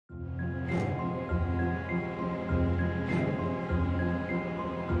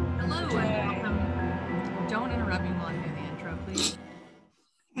interrupt me while I do the intro, please?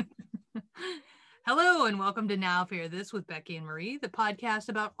 Hello, and welcome to Now Fear This with Becky and Marie, the podcast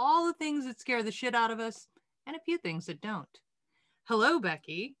about all the things that scare the shit out of us and a few things that don't. Hello,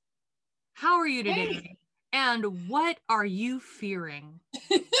 Becky. How are you today? Hey. And what are you fearing?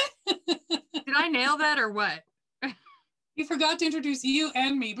 Did I nail that or what? You forgot to introduce you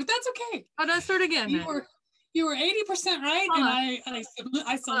and me, but that's okay. Oh, let's start again. You were 80% right, Hold and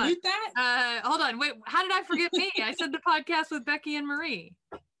I salute that. Hold on. Wait, how did I forget me? I said the podcast with Becky and Marie.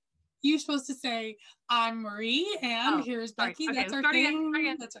 You're supposed to say, I'm Marie, and here's Becky. Okay, that's our thing.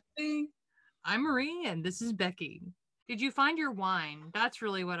 Again. That's our thing. I'm Marie, and this is Becky. Did you find your wine? That's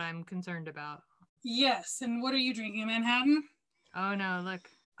really what I'm concerned about. Yes, and what are you drinking, Manhattan? Oh, no, look.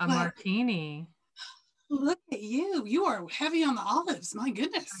 A martini. Look at you. You are heavy on the olives. My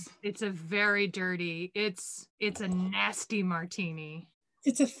goodness. It's a very dirty, it's a nasty martini.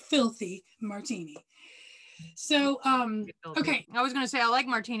 It's a filthy martini. So, okay. I was going to say I like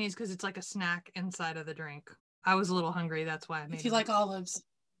martinis because it's like a snack inside of the drink. I was a little hungry. That's why I made it. If you like olives.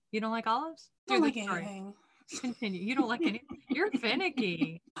 You don't like olives? I don't like anything. Continue. You don't like anything? You're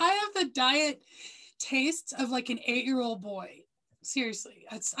finicky. I have the diet tastes of like an 8-year-old boy. Seriously.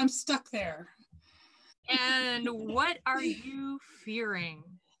 I'm stuck there. And what are you fearing?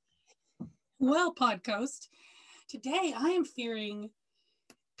 Well, podcast, today I am fearing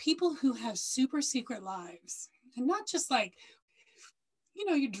people who have super secret lives, and not just like,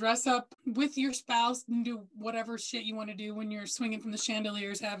 you dress up with your spouse and do whatever shit you want to do when you're swinging from the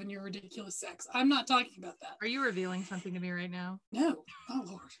chandeliers having your ridiculous sex. I'm not talking about that. Are you revealing something to me right now? No. Oh,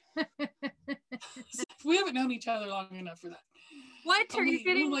 Lord. We haven't known each other long enough for that. What? Are you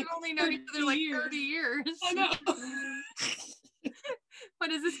kidding? We've only known each other like 30 years. I know.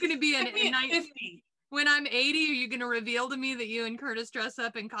 What is this going to be? A night? 50. When I'm 80, are you going to reveal to me that you and Curtis dress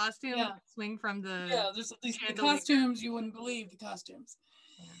up in costume and swing from the there's these costumes, you wouldn't believe the costumes.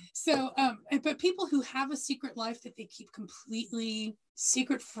 Yeah. So, but people who have a secret life that they keep completely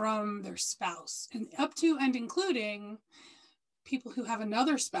secret from their spouse, and up to and including people who have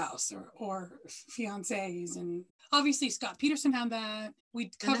another spouse or fiancés. And obviously Scott Peterson had that.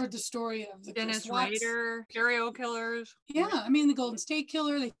 We covered the story of the Dennis Rader, serial killers. Yeah, I mean, the Golden State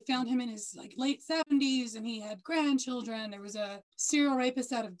Killer, they found him in his late 70s and he had grandchildren. There was a serial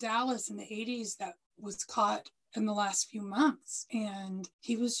rapist out of Dallas in the 80s that was caught in the last few months, and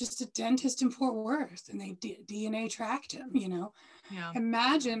he was just a dentist in Fort Worth, and they DNA tracked him. Yeah.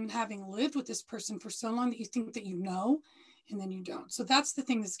 Imagine having lived with this person for so long that you think that and then you don't. So that's the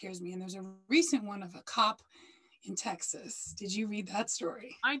thing that scares me. And there's a recent one of a cop in Texas. Did you read that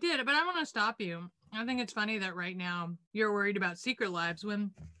story? I did, but I want to stop you. I think it's funny that right now you're worried about secret lives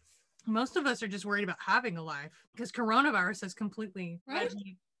when most of us are just worried about having a life, because coronavirus has completely led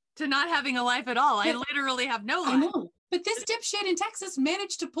me to not having a life at all. I literally have no life. I know. But this dipshit in Texas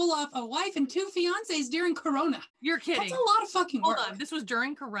managed to pull off a wife and 2 fiancés during Corona. You're kidding. That's a lot of fucking work. Hold on. This was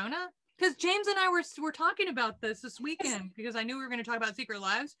during Corona? Because James and I were talking about this weekend because I knew we were going to talk about secret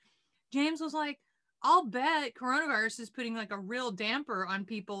lives. James was like, I'll bet coronavirus is putting like a real damper on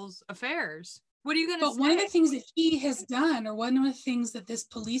people's affairs. What are you going to say? But one of the things that he has done, or one of the things that this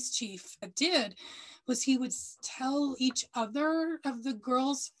police chief did, was he would tell each other of the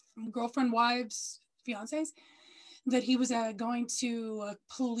girlfriend, wives, fiancés, that he was going to a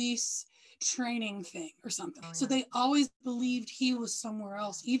police training thing or something. So they always believed he was somewhere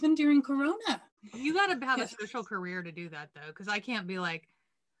else, even during Corona. You got to have a social career to do that, though, because I can't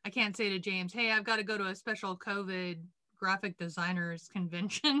say to James, hey, I've got to go to a special COVID graphic designers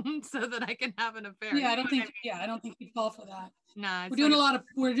convention so that I can have an affair. I don't think he'd fall for that. Nah, we're doing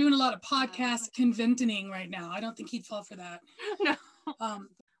a lot of podcast conventioning right now. I don't think he'd fall for that. No.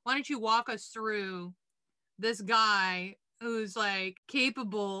 Why don't you walk us through this guy who's like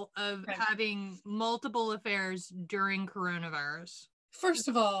capable of having multiple affairs during coronavirus? First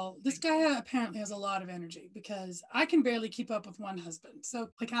of all, this guy apparently has a lot of energy, because I can barely keep up with one husband. So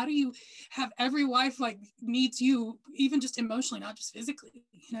how do you have every wife needs you, even just emotionally, not just physically?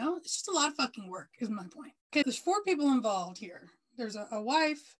 It's just a lot of fucking work is my point. Okay, there's 4 people involved here. There's a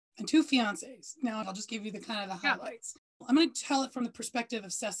wife and 2 fiancés. Now I'll just give you the highlights. I'm going to tell it from the perspective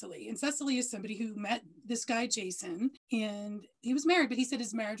of Cecily. And Cecily is somebody who met this guy, Jason, and he was married, but he said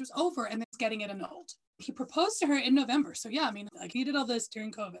his marriage was over and it's getting it annulled. He proposed to her in November. So he did all this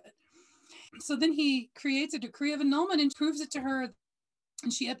during COVID. So then he creates a decree of annulment and proves it to her.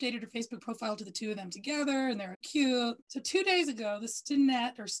 And she updated her Facebook profile to the 2 of them together, and they're cute. So 2 days ago, the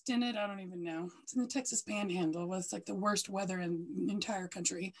Stinnett, I don't even know. It's in the Texas Panhandle. It was the worst weather in the entire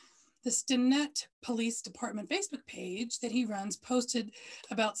country. the Stinnett Police Department Facebook page that he runs posted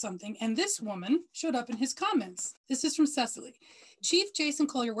about something, and this woman showed up in his comments. This is from Cecily. Chief Jason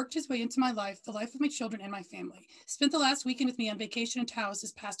Collier worked his way into my life, the life of my children and my family. Spent the last weekend with me on vacation in Taos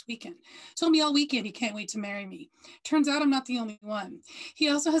this past weekend. Told me all weekend he can't wait to marry me. Turns out I'm not the only one. He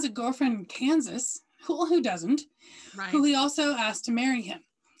also has a girlfriend in Kansas, who doesn't, Right. who he also asked to marry him.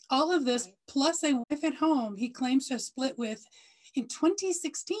 All of this, plus a wife at home he claims to have split with in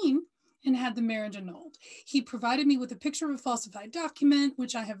 2016 and had the marriage annulled. He provided me with a picture of a falsified document,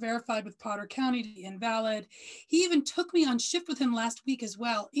 which I have verified with Potter County to be invalid. He even took me on shift with him last week as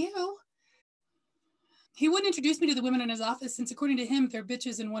well. Ew. He wouldn't introduce me to the women in his office since, according to him, they're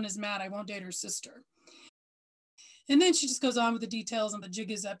bitches and one is mad I won't date her sister. And then she just goes on with the details on the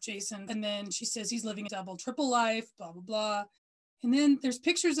jig is up, Jason. And then she says he's living a double, triple life, blah, blah, blah. And then there's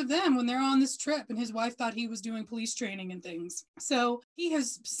pictures of them when they're on this trip, and his wife thought he was doing police training and things. So he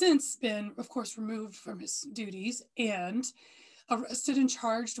has since been, of course, removed from his duties and arrested and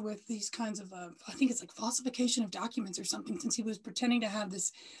charged with these kinds of, I think it's like falsification of documents or something, since he was pretending to have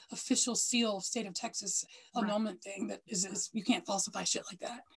this official seal of state of Texas annulment thing that is you can't falsify shit like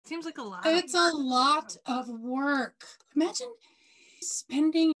that. Seems like a lot. It's a lot of work. Imagine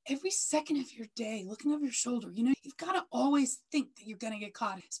spending every second of your day looking over your shoulder. You know, you've got to always think that you're going to get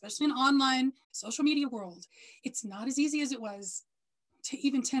caught, especially in online social media world. It's not as easy as it was to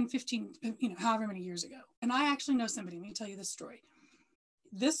even 10, 15, however many years ago. And I actually know somebody, let me tell you this story.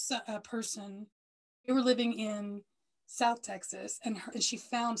 This person, they were living in South Texas, and she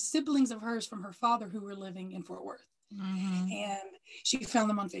found siblings of hers from her father who were living in Fort Worth. Mm-hmm. And she found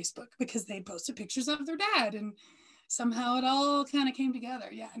them on Facebook because they posted pictures of their dad, and somehow it all kind of came together.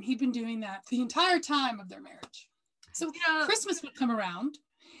 Yeah. And he'd been doing that the entire time of their marriage. So Christmas would come around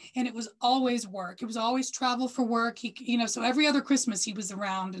and it was always work. It was always travel for work. So every other Christmas he was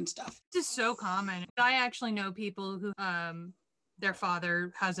around and stuff. This is so common. I actually know people who, their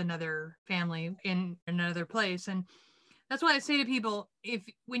father has another family in another place. And that's why I say to people,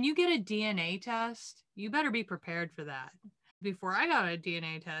 when you get a DNA test, you better be prepared for that. Before I got a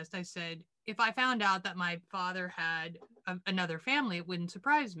DNA test, I said, if I found out that my father had another family, it wouldn't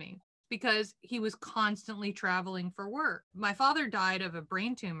surprise me because he was constantly traveling for work. My father died of a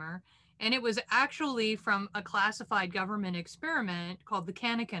brain tumor, and it was actually from a classified government experiment called the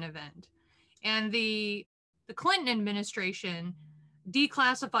Canakin event. And the Clinton administration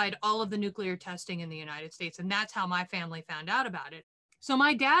declassified all of the nuclear testing in the United States, and that's how my family found out about it. So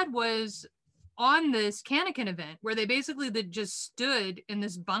my dad was on this Canakin event where they basically just stood in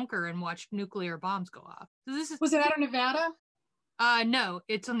this bunker and watched nuclear bombs go off. So was it out of Nevada? No,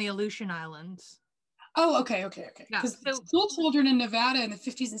 it's on the Aleutian Islands. Oh, okay. Because school children in Nevada in the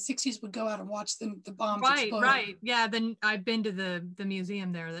 50s and 60s would go out and watch the bombs explode. Right. Yeah, then I've been to the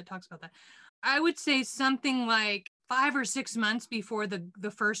museum there that talks about that. I would say something like 5 or 6 months before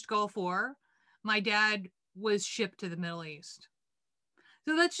the first Gulf War, my dad was shipped to the Middle East.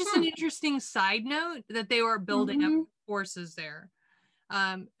 So that's just an interesting side note that they were building up forces there.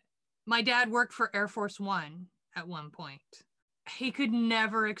 My dad worked for Air Force One at one point. He could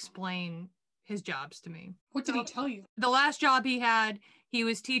never explain his jobs to me. What did he tell you? The last job he had, he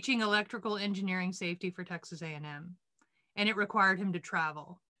was teaching electrical engineering safety for Texas A&M, and it required him to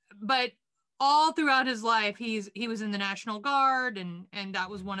travel. But all throughout his life, he was in the National Guard, and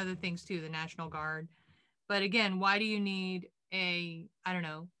that was one of the things too, the National Guard. But again, why do you need a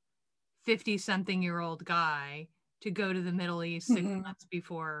 50-something-year-old guy to go to the Middle East 6 months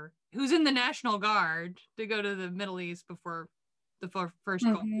before, who's in the National Guard, to go to the Middle East before the first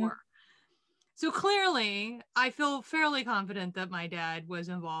Gulf War? So clearly, I feel fairly confident that my dad was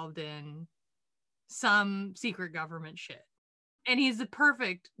involved in some secret government shit. And he's the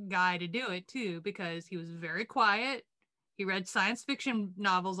perfect guy to do it too, because he was very quiet. He read science fiction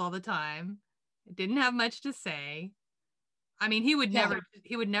novels all the time. Didn't have much to say. I mean, he would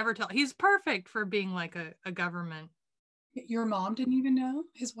never tell. He's perfect for being like a government. Your mom didn't even know?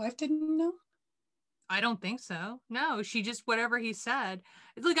 His wife didn't know? I don't think so. No, she just, whatever he said.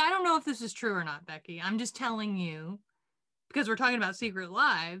 It's like, I don't know if this is true or not, Becky. I'm just telling you, because we're talking about secret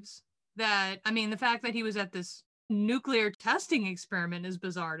lives, that, I mean, the fact that he was at this nuclear testing experiment is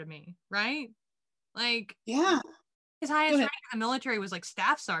bizarre to me, right? Like, yeah. His highest rank in the military was like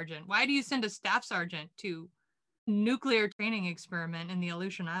staff sergeant. Why do you send a staff sergeant to nuclear training experiment in the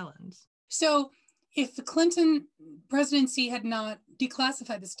Aleutian Islands? So if the Clinton presidency had not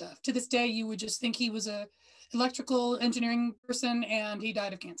declassified the stuff, to this day, you would just think he was a electrical engineering person and he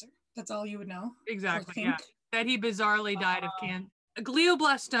died of cancer. That's all you would know. Exactly. Yeah. That he bizarrely died of cancer.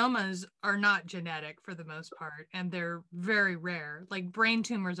 Glioblastomas are not genetic for the most part, and they're very rare. Like brain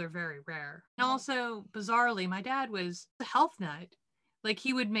tumors are very rare. And also, bizarrely, my dad was a health nut. Like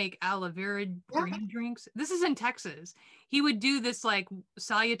he would make aloe vera green drinks. This is in Texas. He would do this like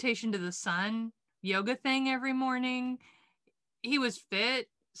salutation to the sun yoga thing every morning. He was fit.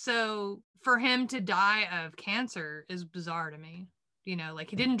 So for him to die of cancer is bizarre to me. You know, like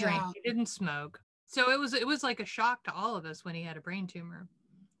he didn't drink, he didn't smoke. So it was like a shock to all of us when he had a brain tumor.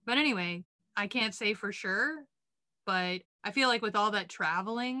 But anyway, I can't say for sure, but I feel like with all that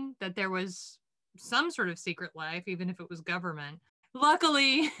traveling that there was some sort of secret life, even if it was government.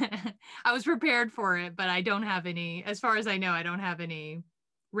 Luckily, I was prepared for it, but I don't have any, as far as I know, I don't have any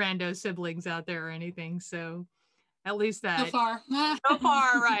rando siblings out there or anything. So at least that so far,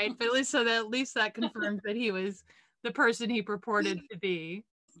 right. But at least that confirms that he was the person he purported to be.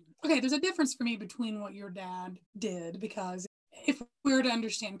 Okay, there's a difference for me between what your dad did, because if we were to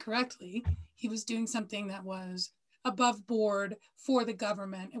understand correctly, he was doing something that was above board for the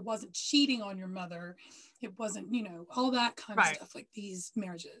government. It wasn't cheating on your mother. It wasn't, you know, all that kind of stuff like these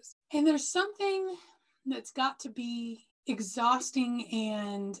marriages. And there's something that's got to be exhausting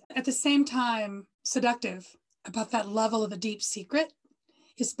and at the same time seductive about that level of a deep secret,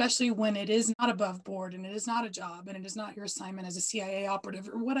 especially when it is not above board and it is not a job and it is not your assignment as a CIA operative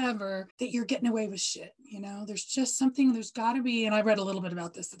or whatever, that you're getting away with shit. You know, there's just something, there's got to be, and I read a little bit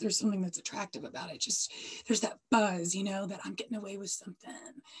about this, that there's something that's attractive about it. Just there's that buzz, you know, that I'm getting away with something.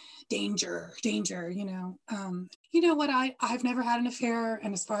 Danger, you know. You know what, I've never had an affair,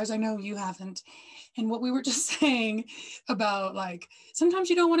 and as far as I know, you haven't. And what we were just saying about, like, sometimes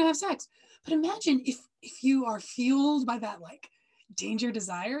you don't want to have sex, but imagine if you are fueled by that, like, danger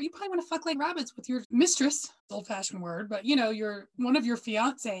desire, you probably want to fuck like rabbits with your mistress, old-fashioned word, but you know, you're one of your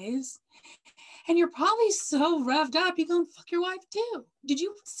fiancés, and you're probably so revved up you gonna fuck your wife too. Did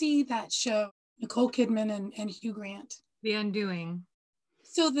you see that show, Nicole Kidman and Hugh Grant, The Undoing?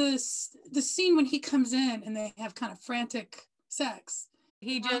 So the scene when he comes in and they have kind of frantic sex,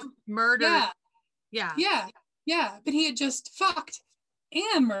 he just murdered. Yeah, but he had just fucked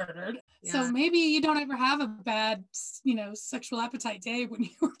and murdered. So maybe you don't ever have a bad, you know, sexual appetite day when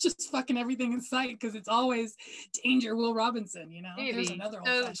you're just fucking everything in sight, because it's always danger, Will Robinson, you know. Maybe. There's another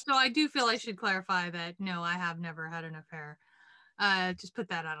old So I do feel I should clarify that no, I have never had an affair. Just put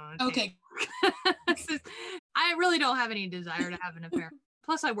that out on a okay. I really don't have any desire to have an affair.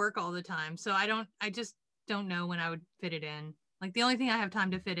 Plus I work all the time, so I just don't know when I would fit it in. Like the only thing I have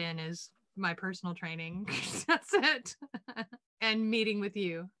time to fit in is my personal training. That's it. And meeting with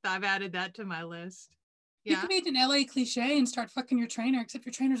you. I've added that to my list. You can make an LA cliche and start fucking your trainer, except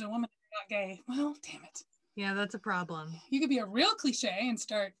your trainer's a woman, not gay. Well, damn it. Yeah, that's a problem. You could be a real cliche and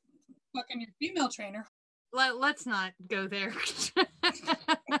start fucking your female trainer. Let's not go there.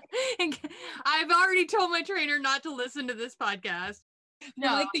 I've already told my trainer not to listen to this podcast. No.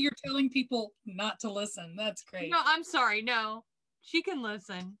 I like that you're telling people not to listen. That's great. No, I'm sorry. No, she can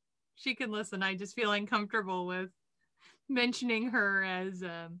listen. She can listen. I just feel uncomfortable with mentioning her as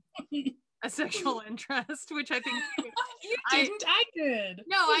a sexual interest, which I think I did.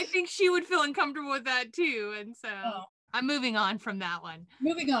 No, I think she would feel uncomfortable with that too, and so I'm moving on from that one.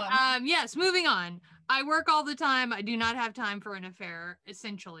 Moving on. Yes, moving on. I work all the time. I do not have time for an affair,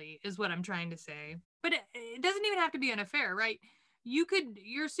 essentially, is what I'm trying to say. But it doesn't even have to be an affair, right?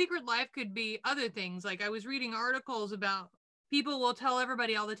 Your secret life could be other things. Like I was reading articles about people will tell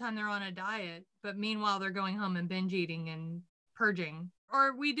everybody all the time they're on a diet, but meanwhile they're going home and binge eating and purging.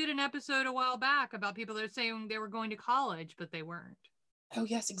 Or we did an episode a while back about people that are saying they were going to college, but they weren't. Oh,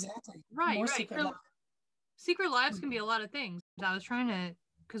 yes, exactly. Right, right. Secret lives can be a lot of things. I was trying to,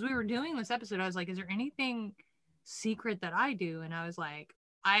 because we were doing this episode, I was like, is there anything secret that I do? And I was like,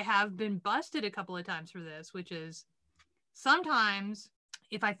 I have been busted a couple of times for this, which is sometimes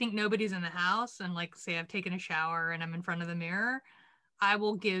if I think nobody's in the house and like say I've taken a shower and I'm in front of the mirror, I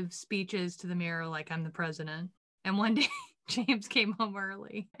will give speeches to the mirror like I'm the president. And one day James came home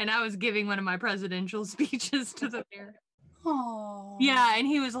early and I was giving one of my presidential speeches to the mirror. Oh. Yeah, and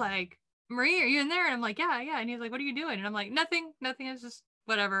he was like, Marie, are you in there? And I'm like, yeah. And he's like, what are you doing? And I'm like, nothing. It's just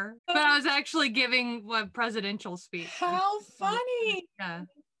whatever. But I was actually giving a presidential speech. How funny. Yeah.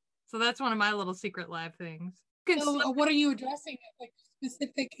 So that's one of my little secret life things. So what are you addressing? Like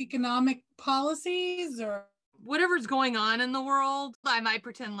specific economic policies or whatever's going on in the world? I might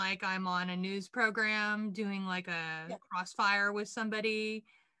pretend like I'm on a news program doing like a crossfire with somebody.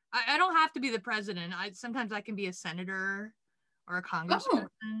 I don't have to be the president. Sometimes I can be a senator or a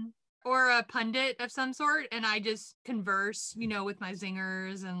congressperson or a pundit of some sort, and I just converse, with my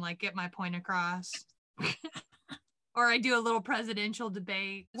zingers and like get my point across. or I do a little presidential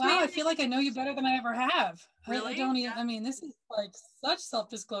debate. Wow, I feel like I know you better than I ever have. Really? I don't even, I mean, this is like such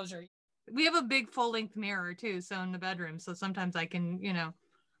self-disclosure. We have a big full-length mirror too, so in the bedroom. So sometimes I can,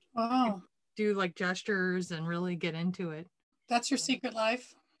 Wow. do like gestures and really get into it. That's your secret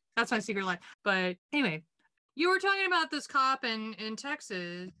life? That's my secret life. But anyway, you were talking about this cop in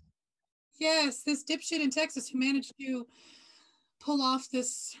Texas. Yes, this dipshit in Texas who managed to pull off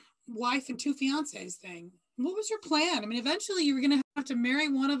this wife and two fiancés thing. What was your plan? I mean, eventually you were going to have to marry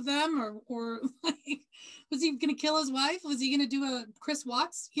one of them, or like, was he going to kill his wife? Was he going to do a Chris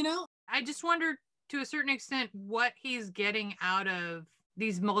Watts, I just wonder to a certain extent what he's getting out of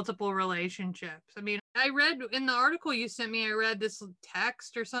these multiple relationships. I mean, I read in the article you sent me, I read this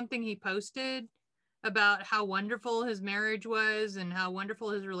text or something he posted about how wonderful his marriage was and how wonderful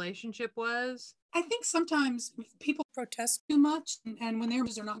his relationship was. I think sometimes people protest too much, and when their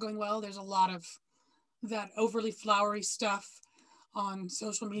marriages are not going well, there's a lot of that overly flowery stuff on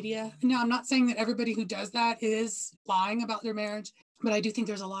social media. Now, I'm not saying that everybody who does that is lying about their marriage, but I do think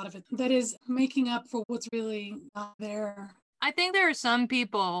there's a lot of it that is making up for what's really not there. I think there are some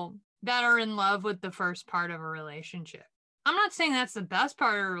people that are in love with the first part of a relationship. I'm not saying that's the best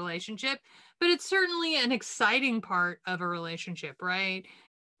part of a relationship, but it's certainly an exciting part of a relationship, right?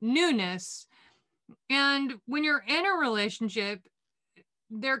 Newness. And when you're in a relationship,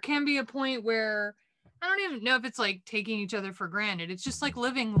 there can be a point where I don't even know if it's like taking each other for granted. It's just like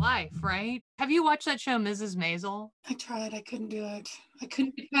living life, right? Have you watched that show, Mrs. Maisel? I tried. I couldn't do it. I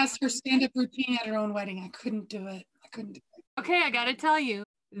couldn't get past her stand-up routine at her own wedding. I couldn't do it. Okay, I got to tell you,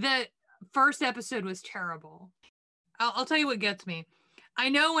 the first episode was terrible. I'll tell you what gets me. I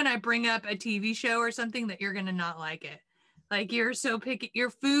know when I bring up a TV show or something that you're going to not like it. Like, you're so picky. Your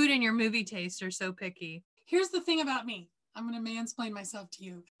food and your movie tastes are so picky. Here's the thing about me. I'm going to mansplain myself to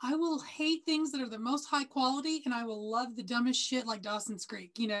you. I will hate things that are the most high quality, and I will love the dumbest shit like Dawson's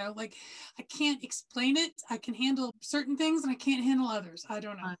Creek. Like, I can't explain it. I can handle certain things and I can't handle others. I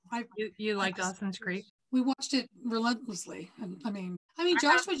don't know. You like Dawson's Creek? We watched it relentlessly. And I mean,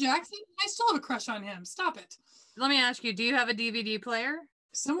 Joshua Jackson, I still have a crush on him. Stop it. Let me ask you, do you have a DVD player?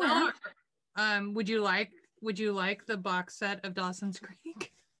 Somewhere. Would you like the box set of Dawson's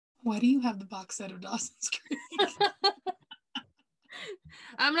Creek? Why do you have the box set of Dawson's Creek?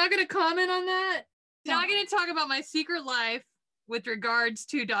 I'm not going to comment on that. No. I'm not going to talk about my secret life with regards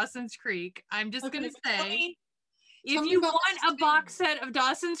to Dawson's Creek. I'm just going to say, if you want a box set of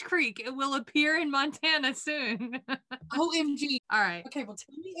Dawson's Creek, it will appear in Montana soon. OMG. All right. Okay, well,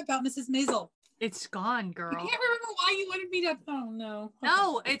 tell me about Mrs. Maisel. It's gone, girl. I can't remember why you wanted me to. Oh, no.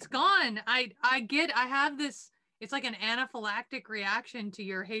 No, it's gone. I have this. It's like an anaphylactic reaction to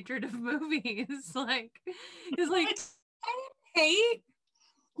your hatred of movies. It's like I didn't hate.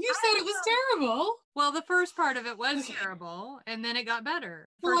 You said it was terrible. Well, the first part of it was terrible, and then it got better.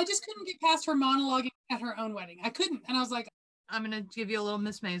 Well, I just couldn't get past her monologuing at her own wedding. I couldn't. And I was like, I'm going to give you a little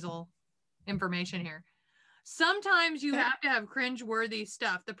Miss Maisel information here. Sometimes you have to have cringe-worthy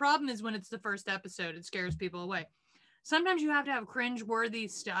stuff. The problem is when it's the first episode, it scares people away. Sometimes you have to have cringe-worthy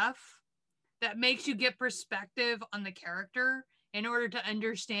stuff that makes you get perspective on the character in order to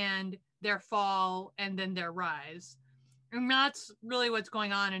understand their fall and then their rise. And that's really what's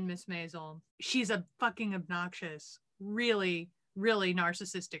going on in Miss Maisel. She's a fucking obnoxious, really, really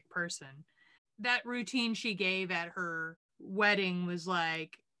narcissistic person. That routine she gave at her wedding was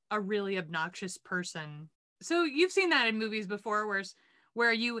like a really obnoxious person. So you've seen that in movies before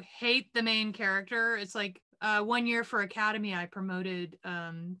where you hate the main character. It's like 1 year for Academy, I promoted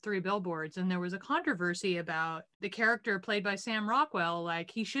 3 Billboards, and there was a controversy about the character played by Sam Rockwell.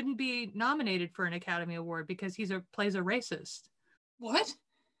 Like, he shouldn't be nominated for an Academy Award because plays a racist. What?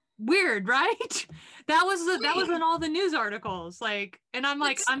 Weird, right? That was in all the news articles. Like, and I'm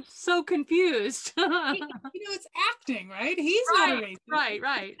like, I'm so confused. It's acting, right? He's right, not a racist.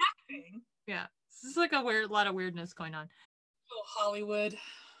 Right. Acting. Yeah, this is like a lot of weirdness going on. Oh, Hollywood.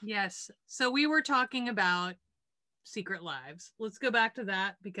 Yes. So we were talking about secret lives. Let's go back to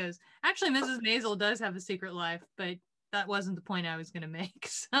that because actually Mrs. Maisel does have a secret life, but that wasn't the point I was going to make.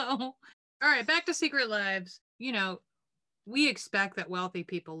 So, all right, back to secret lives. We expect that wealthy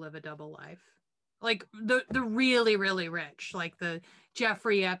people live a double life. Like the really, really rich, like the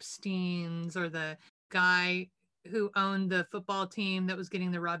Jeffrey Epsteins or the guy who owned the football team that was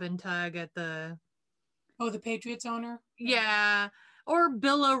getting the rub and tug at the... Oh, the Patriots owner? Yeah. Or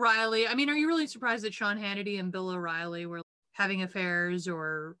Bill O'Reilly. I mean, are you really surprised that Sean Hannity and Bill O'Reilly were having affairs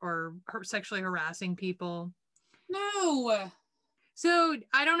or sexually harassing people? No. So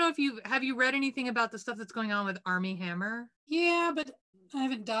I don't know if have you read anything about the stuff that's going on with Armie Hammer? Yeah, but I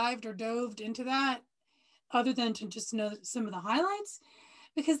haven't dived or dove into that. other than to just know some of the highlights,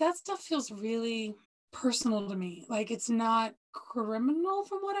 because that stuff feels really personal to me. Like it's not criminal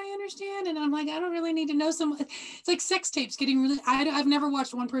from what I understand. And I'm like, I don't really need to know some, it's like sex tapes getting really, I've never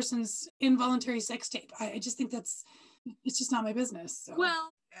watched one person's involuntary sex tape. I just think it's just not my business. So.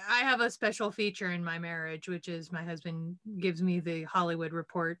 Well, I have a special feature in my marriage, which is my husband gives me the Hollywood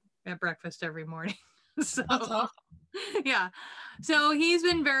report at breakfast every morning. So That's awesome. Yeah. So he's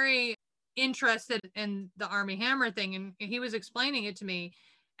been very interested in the Armie Hammer thing, and he was explaining it to me.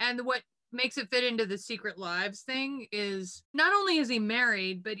 And what makes it fit into the Secret Lives thing is not only is he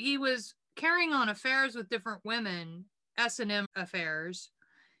married, but he was carrying on affairs with different women, S&M affairs,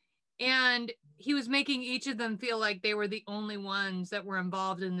 and he was making each of them feel like they were the only ones that were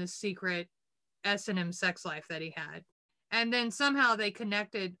involved in this secret S&M sex life that he had. And then somehow they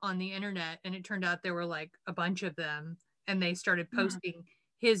connected on the internet, and it turned out there were like a bunch of them, and they started posting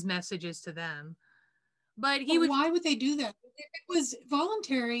his messages to them. But why would they do that? If it was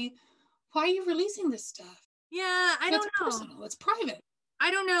voluntary, why are you releasing this stuff? Yeah, I don't know. Personal. It's private.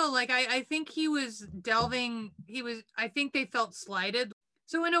 I don't know. Like I think he was delving. I think they felt slighted.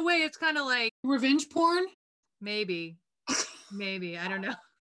 So in a way, it's kind of like revenge porn. Maybe. I don't know.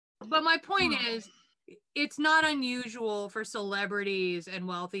 But my point is, it's not unusual for celebrities and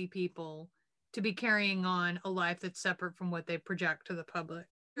wealthy people to be carrying on a life that's separate from what they project to the public.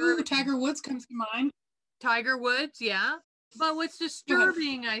 Ooh, Tiger Woods comes to mind. Tiger Woods, yeah. But what's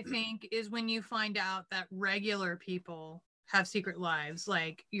disturbing, I think, is when you find out that regular people have secret lives,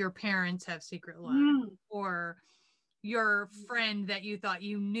 like your parents have secret lives, or your friend that you thought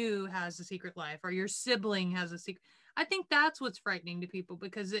you knew has a secret life, or your sibling has a secret. I think that's what's frightening to people,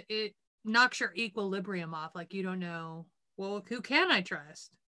 because it knocks your equilibrium off. Like, you don't know, well, who can I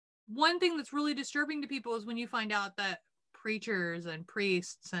trust? One thing that's really disturbing to people is when you find out that preachers and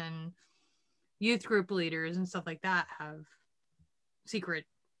priests and youth group leaders and stuff like that have secret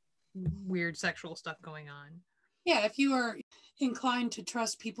weird sexual stuff going on. Yeah, if you are inclined to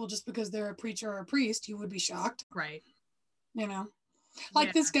trust people just because they're a preacher or a priest, you would be shocked. Right. You know,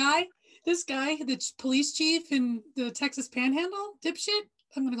 like this guy, the police chief in the Texas Panhandle, dipshit.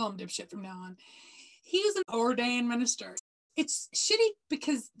 I'm going to call him dipshit from now on. He's an ordained minister. It's shitty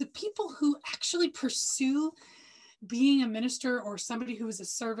because the people who actually pursue being a minister or somebody who is a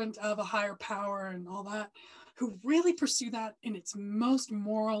servant of a higher power and all that, who really pursue that in its most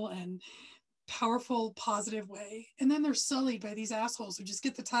moral and powerful, positive way. And then they're sullied by these assholes who just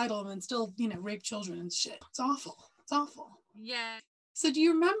get the title and then still, rape children and shit. It's awful. It's awful. Yeah. So do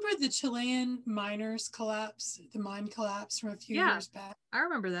you remember the Chilean miners collapse, the mine collapse from a few years back? I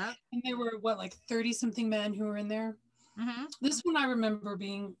remember that. And there were, like 30 something men who were in there? Mm-hmm. This one I remember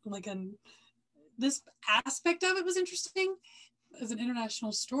being like this aspect of it was interesting as an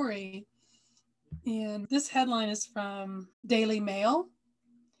international story. And this headline is from Daily Mail.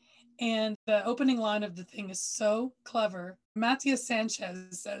 And the opening line of the thing is so clever. Matias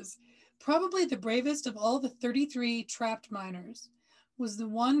Sanchez says, probably the bravest of all the 33 trapped miners was the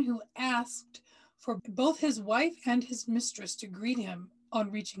one who asked for both his wife and his mistress to greet him on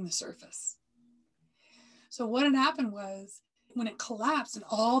reaching the surface. So what had happened was when it collapsed and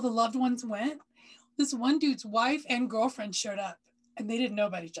all the loved ones went, this one dude's wife and girlfriend showed up and they didn't know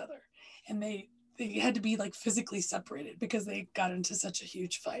about each other. And they had to be like physically separated because they got into such a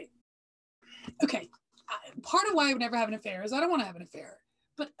huge fight. Okay, part of why I would never have an affair is I don't want to have an affair.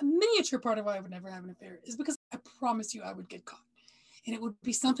 But a miniature part of why I would never have an affair is because I promise you I would get caught. And it would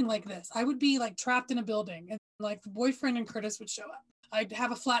be something like this. I would be like trapped in a building and like the boyfriend and Curtis would show up. I'd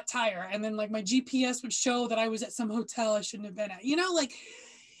have a flat tire and then like my GPS would show that I was at some hotel I shouldn't have been at. Like,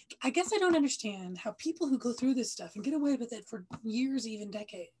 I guess I don't understand how people who go through this stuff and get away with it for years, even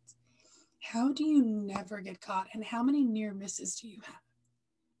decades, how do you never get caught? And how many near misses do you have?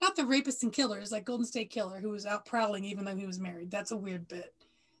 Not the rapists and killers like Golden State Killer, who was out prowling even though he was married. That's a weird bit.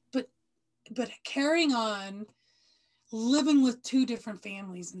 But carrying on, living with two different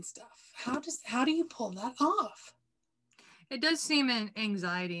families and stuff, how do you pull that off? It does seem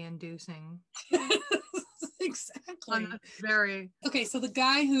anxiety inducing. Exactly. Very. Okay, so the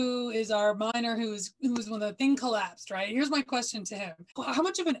guy who is our miner who was when the thing collapsed, right? Here's my question to him. How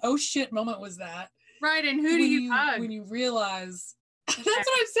much of an oh shit moment was that? Right, and who do you hug? When you realize that's what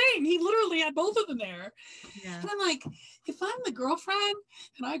I'm saying. He literally had both of them there. Yeah. And I'm like, if I'm the girlfriend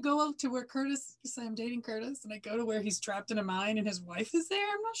and I go up to where Curtis, say I'm dating Curtis, and I go to where he's trapped in a mine and his wife is there,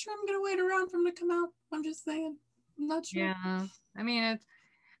 I'm not sure I'm going to wait around for him to come out. I'm just saying. I'm not sure. Yeah. I mean,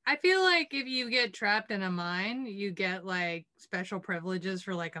 I feel like if you get trapped in a mine, you get like special privileges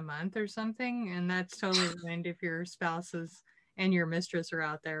for like a month or something. And that's totally ruined if your spouses and your mistress are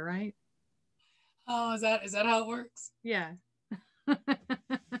out there, right? Oh, is that how it works? Yeah.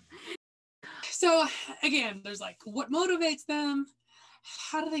 So again, there's like what motivates them,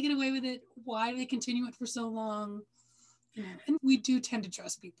 how do they get away with it, why do they continue it for so long? You know, and we do tend to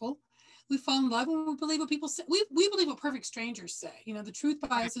trust people. We fall in love and we believe what people say. We believe what perfect strangers say. You know, the truth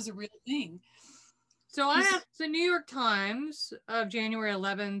bias is a real thing. So I have the New York Times of January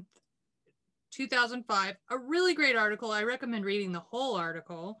 11th, 2005, a really great article. I recommend reading the whole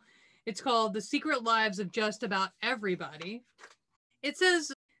article. It's called The Secret Lives of Just About Everybody. It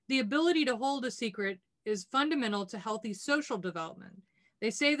says the ability to hold a secret is fundamental to healthy social development.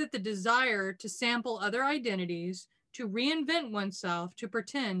 They say that the desire to sample other identities, to reinvent oneself, to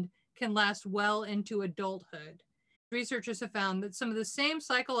pretend, can last well into adulthood. Researchers have found that some of the same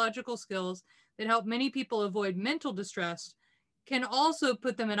psychological skills that help many people avoid mental distress can also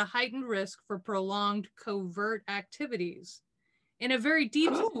put them at a heightened risk for prolonged covert activities. In a very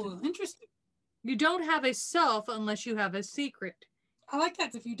deep sense, interesting. You don't have a self unless you have a secret. I like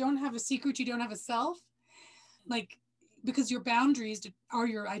that. If you don't have a secret, you don't have a self. Like, because your boundaries are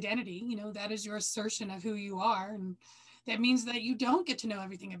your identity, you know, that is your assertion of who you are. And that means that you don't get to know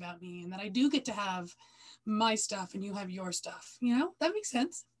everything about me and that I do get to have my stuff and you have your stuff. You know, that makes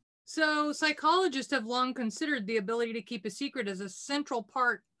sense. So psychologists have long considered the ability to keep a secret as a central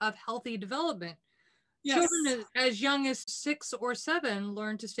part of healthy development. Yes. Children as young as 6 or 7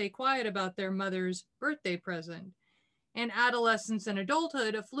 learn to stay quiet about their mother's birthday present. In adolescence and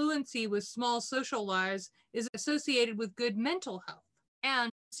adulthood, a fluency with small social lies is associated with good mental health. And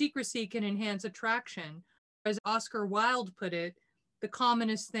secrecy can enhance attraction. As Oscar Wilde put it, the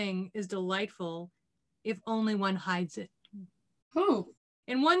commonest thing is delightful if only one hides it. Oh.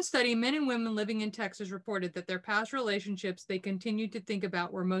 In one study, men and women living in Texas reported that their past relationships they continued to think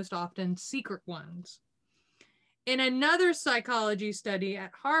about were most often secret ones. In another psychology study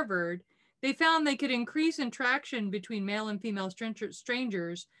at Harvard, they found they could increase interaction between male and female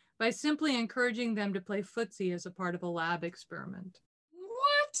strangers by simply encouraging them to play footsie as a part of a lab experiment.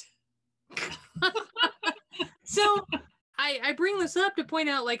 What? So I bring this up to point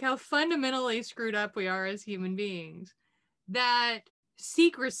out like how fundamentally screwed up we are as human beings. That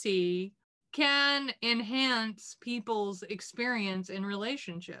secrecy can enhance people's experience in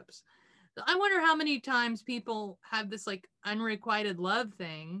relationships. I wonder how many times people have this like unrequited love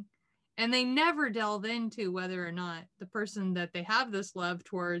thing and they never delve into whether or not the person that they have this love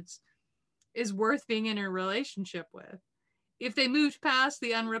towards is worth being in a relationship with. If they moved past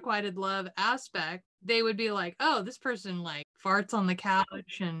the unrequited love aspect, they would be like, oh, this person like farts on the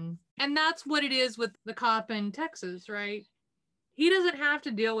couch. And that's what it is with the cop in Texas, right? He doesn't have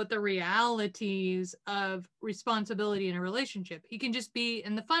to deal with the realities of responsibility in a relationship. He can just be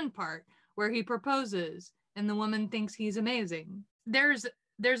in the fun part where he proposes and the woman thinks he's amazing. There's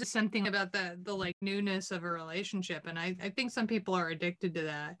something about the like newness of a relationship. And I think some people are addicted to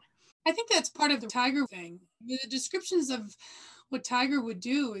that. I think that's part of the Tiger thing. The descriptions of what Tiger would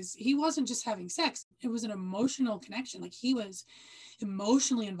do is he wasn't just having sex. It was an emotional connection. Like he was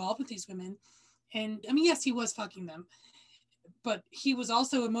emotionally involved with these women. And I mean, yes, he was fucking them, but he was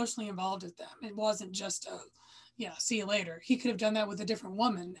also emotionally involved with them. It wasn't just see you later. He could have done that with a different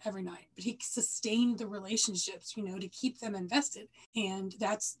woman every night, but he sustained the relationships, you know, to keep them invested. And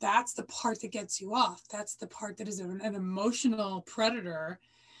that's the part that gets you off. That's the part that is an emotional predator,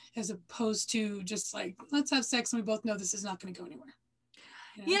 as opposed to just like, let's have sex and we both know this is not going to go anywhere.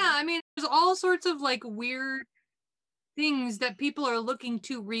 You know? Yeah, I mean, there's all sorts of like weird things that people are looking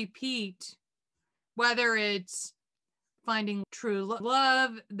to repeat, whether it's finding true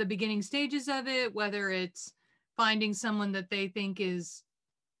love, the beginning stages of it, whether it's finding someone that they think is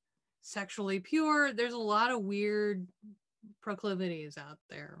sexually pure. There's a lot of weird proclivities out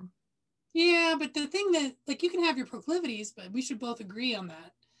there. Yeah, but the thing that, like, you can have your proclivities, but we should both agree on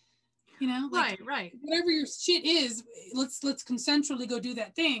that. You know, like, right. Whatever your shit is, let's consensually go do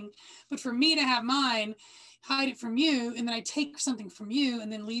that thing. But for me to have mine, hide it from you, and then I take something from you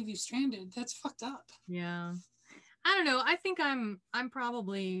and then leave you stranded, that's fucked up. Yeah. I don't know. I think I'm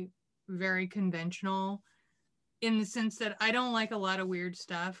probably very conventional in the sense that I don't like a lot of weird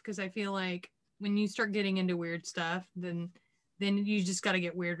stuff, because I feel like when you start getting into weird stuff, then you just got to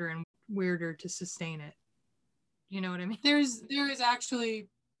get weirder and weirder to sustain it. You know what I mean? There is actually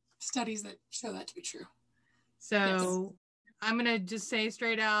studies that show that to be true. So yes. I'm going to just say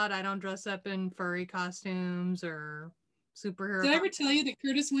straight out, I don't dress up in furry costumes or superhero. Did I ever tell you that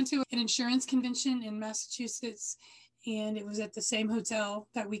Curtis went to an insurance convention in Massachusetts and it was at the same hotel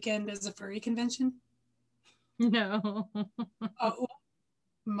that weekend as a furry convention? No. Oh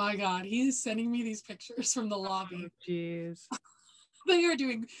my God. He's sending me these pictures from the lobby. Jeez. They are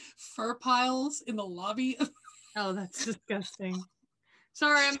doing fur piles in the lobby. Oh, that's disgusting.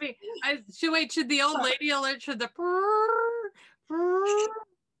 Sorry, should the old lady alert, should the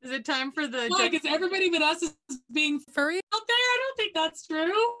is it time for the Why? Because everybody but us is being furry out there? I don't think that's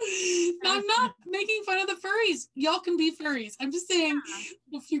true. I'm not making fun of the furries. Y'all can be furries. I'm just saying,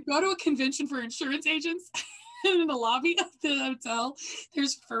 if you go to a convention for insurance agents and in the lobby of the hotel,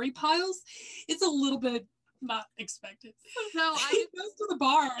 there's furry piles, it's a little bit not expected. No, He goes to the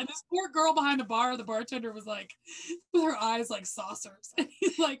bar, and this poor girl behind the bar, the bartender was like, with her eyes like saucers. And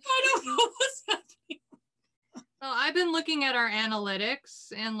he's like, I don't know what's happening. Well, I've been looking at our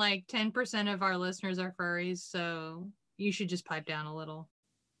analytics, and like 10% of our listeners are furries, so you should just pipe down a little.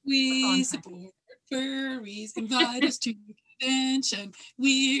 We support furries. Invite us to the convention.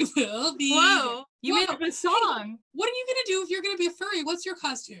 We will be. Whoa! You made up a song. Hey, what are you gonna do if you're gonna be a furry? What's your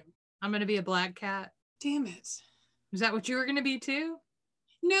costume? I'm gonna be a black cat. Damn it! Is that what you were gonna be too?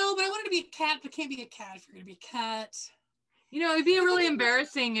 No, but I wanted to be a cat. But can't be a cat if you're gonna be a cat. You know, it'd be really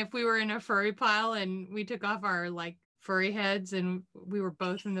embarrassing if we were in a furry pile and we took off our like furry heads and we were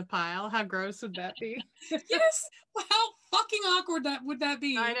both in the pile. How gross would that be? Yes. How fucking awkward would that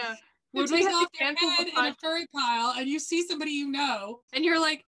be? I know. Would we have off your head in a furry pile and you see somebody you know, and you're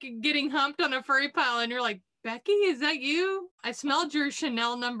like getting humped on a furry pile and you're like, Becky, is that you? I smelled your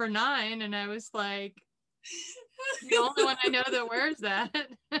Chanel number 9 and I was like, the only one I know that wears that.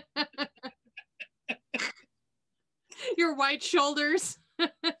 Your white shoulders. Oh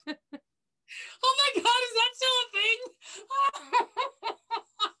my God, is that still a thing?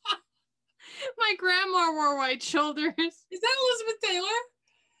 My grandma wore white shoulders. Is that Elizabeth Taylor?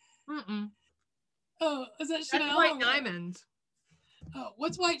 Mm-mm. Oh, is that Chanel? That's White Diamonds. Oh,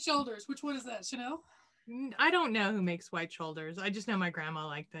 what's white shoulders? Which one is that? Chanel? I don't know who makes white shoulders. I just know my grandma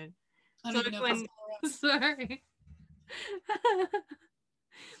liked it. I don't even know. Sorry.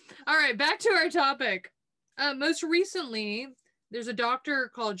 All right, back to our topic. Most recently, there's a doctor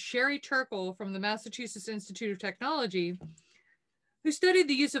called Sherry Turkle from the Massachusetts Institute of Technology who studied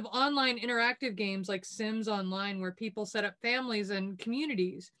the use of online interactive games like Sims Online, where people set up families and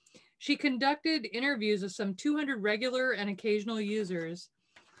communities. She conducted interviews of some 200 regular and occasional users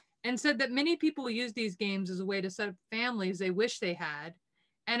and said that many people use these games as a way to set up families they wish they had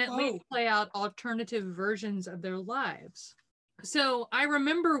and at least play out alternative versions of their lives. So I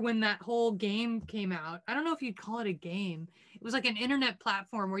remember when that whole game came out. I don't know if you'd call it a game. It was like an internet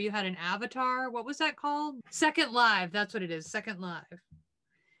platform where you had an avatar. What was that called? Second Life. That's what it is. Second Life.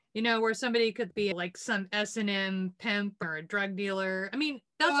 You know, where somebody could be like some S&M pimp or a drug dealer. I mean,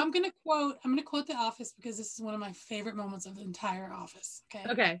 that's I'm gonna quote The Office because this is one of my favorite moments of the entire Office.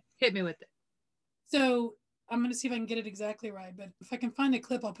 Okay. Hit me with it. So I'm gonna see if I can get it exactly right, but if I can find the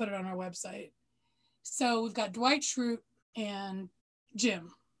clip, I'll put it on our website. So we've got Dwight Schrute and Jim.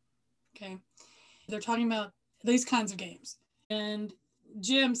 Okay. They're talking about these kinds of games. And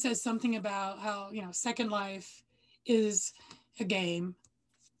Jim says something about how, Second Life is a game.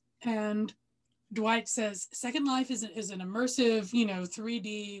 And Dwight says, Second Life is an immersive,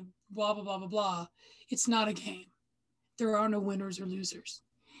 3D, blah, blah, blah, blah, blah. It's not a game. There are no winners or losers.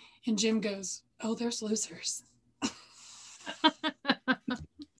 And Jim goes, oh, there's losers.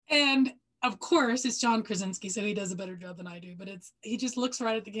 And of course, it's John Krasinski, so he does a better job than I do, but he just looks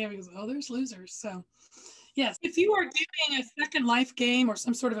right at the game and goes, oh, there's losers. So yes, if you are doing a Second Life game or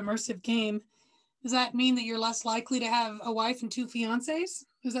some sort of immersive game, does that mean that you're less likely to have a wife and 2 fiancés?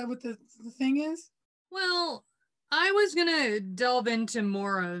 Is that what the thing is? Well, I was going to delve into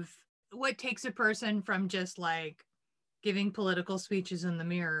more of what takes a person from just like giving political speeches in the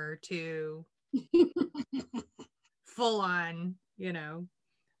mirror to full on,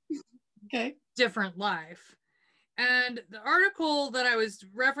 okay, different life. And the article that I was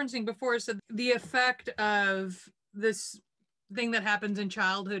referencing before said the effect of this thing that happens in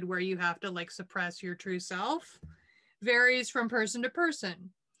childhood where you have to like suppress your true self varies from person to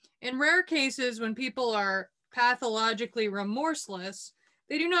person. In rare cases, when people are pathologically remorseless,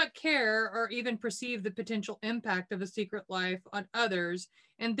 they do not care or even perceive the potential impact of a secret life on others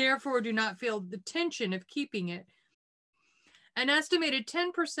and therefore do not feel the tension of keeping it. An estimated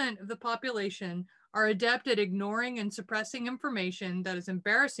 10% of the population are adept at ignoring and suppressing information that is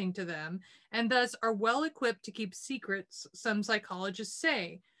embarrassing to them and thus are well equipped to keep secrets, some psychologists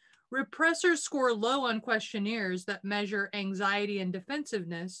say. Repressors score low on questionnaires that measure anxiety and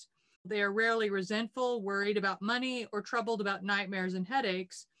defensiveness. They are rarely resentful, worried about money, or troubled about nightmares and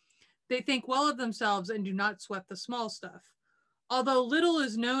headaches. They think well of themselves and do not sweat the small stuff. Although little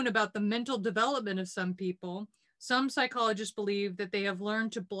is known about the mental development of some people, some psychologists believe that they have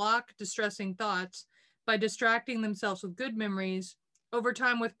learned to block distressing thoughts by distracting themselves with good memories, Over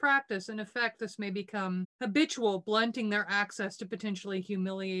time, with practice and effect, this may become habitual, blunting their access to potentially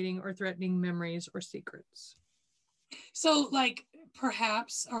humiliating or threatening memories or secrets. So, like,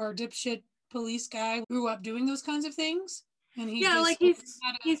 perhaps our dipshit police guy grew up doing those kinds of things, and he just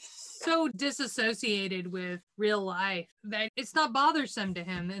he's so disassociated with real life that it's not bothersome to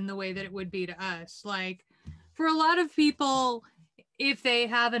him in the way that it would be to us. Like, for a lot of people, if they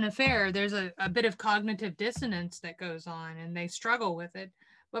have an affair, there's a bit of cognitive dissonance that goes on and they struggle with it.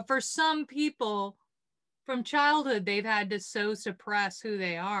 But for some people, from childhood, they've had to so suppress who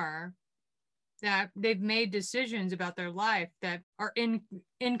they are that they've made decisions about their life that are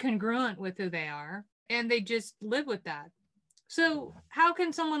incongruent with who they are, and they just live with that. So how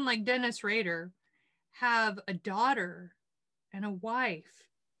can someone like Dennis Rader have a daughter and a wife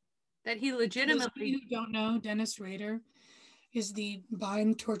that he legitimately... Those of you who don't know, Dennis Rader is the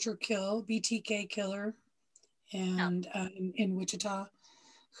bind, torture, kill, BTK killer, and in Wichita,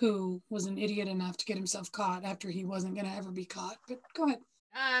 who was an idiot enough to get himself caught after he wasn't going to ever be caught. But go ahead.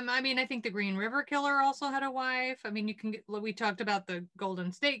 I mean, I think the Green River Killer also had a wife. I mean, we talked about the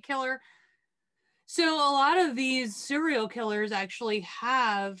Golden State Killer. So a lot of these serial killers actually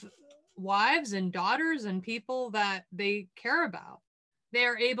have wives and daughters and people that they care about. They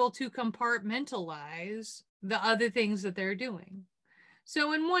are able to compartmentalize the other things that they're doing.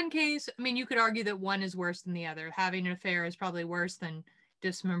 So in one case, I mean, you could argue that one is worse than the other. Having an affair is probably worse than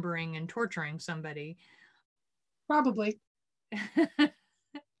dismembering and torturing somebody. Probably.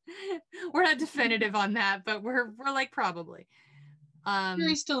 We're not definitive on that, but we're like probably.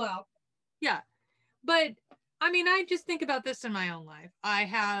 Jury's still out. Yeah. But I mean, I just think about this in my own life. I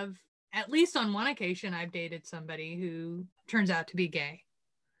have, at least on one occasion, I've dated somebody who turns out to be gay,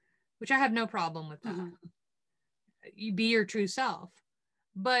 which I have no problem with that. Mm-hmm. You be your true self.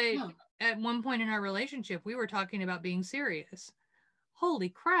 But at one point in our relationship, we were talking about being serious. Holy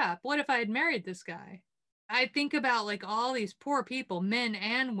crap, what if I had married this guy? I think about like all these poor people, men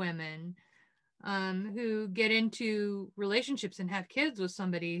and women, who get into relationships and have kids with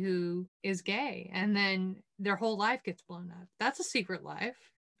somebody who is gay, and then their whole life gets blown up. That's a secret life.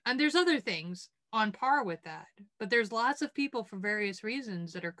 And there's other things on par with that, but there's lots of people for various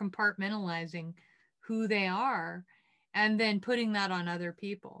reasons that are compartmentalizing who they are and then putting that on other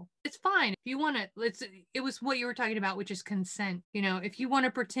people. It's fine if you want to. It was what you were talking about, which is consent. You know, if you want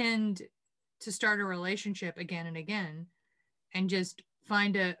to pretend to start a relationship again and again and just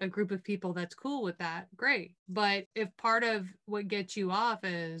find a group of people that's cool with that, great. But if part of what gets you off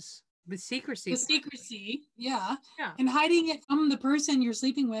is the secrecy, yeah, and hiding it from the person you're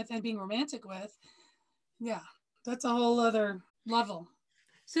sleeping with and being romantic with, yeah, that's a whole other level.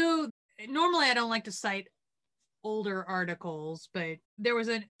 So normally I don't like to cite older articles, but there was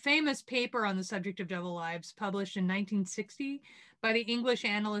a famous paper on the subject of double lives published in 1960 by the English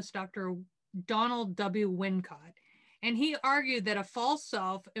analyst Dr. Donald W. Wincott. And he argued that a false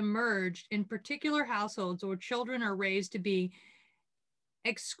self emerged in particular households where children are raised to be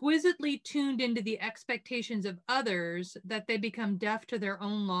exquisitely tuned into the expectations of others that they become deaf to their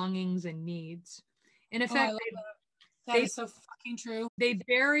own longings and needs. In effect, that is so fucking true. They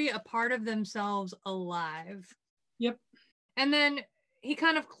bury a part of themselves alive. Yep. And then he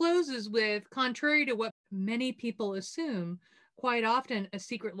kind of closes with, contrary to what many people assume, quite often a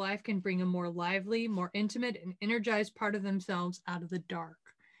secret life can bring a more lively, more intimate, and energized part of themselves out of the dark.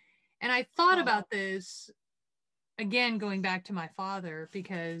 And I thought about this, again, going back to my father,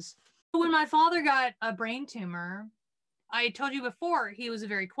 because when my father got a brain tumor, I told you before, he was a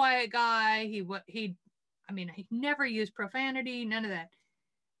very quiet guy. He never used profanity, none of that.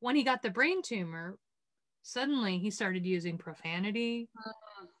 When he got the brain tumor, suddenly he started using profanity.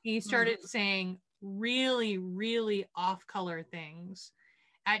 He started saying really, really off-color things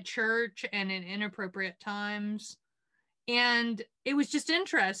at church and in inappropriate times. And it was just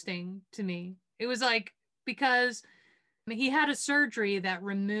interesting to me. It was like, because he had a surgery that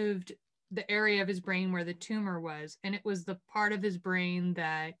removed the area of his brain where the tumor was, and it was the part of his brain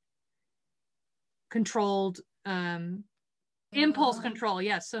that controlled impulse control.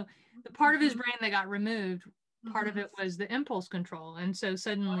 Yes. So the part of his brain that got removed, part of it was the impulse control. And so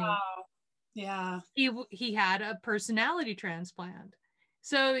suddenly he had a personality transplant.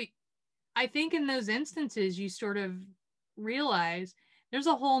 So I think in those instances, you sort of realize there's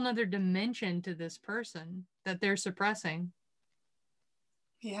a whole nother dimension to this person that they're suppressing.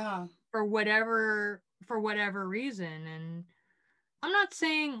 Yeah. For whatever reason. And I'm not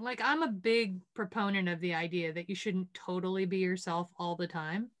saying, like, I'm a big proponent of the idea that you shouldn't totally be yourself all the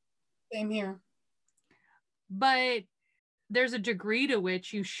time. Same here. But there's a degree to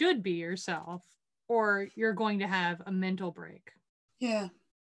which you should be yourself, or you're going to have a mental break. Yeah.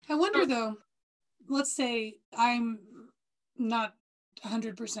 I wonder though, let's say I'm not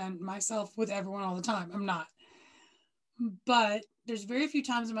 100% myself with everyone all the time. I'm not. But there's very few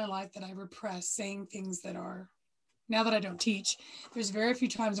times in my life that I repress saying things that are, now that I don't teach, there's very few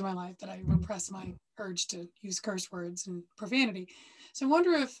times in my life that I repress my urge to use curse words and profanity. So I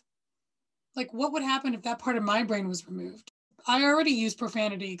wonder if, like, what would happen if that part of my brain was removed? I already use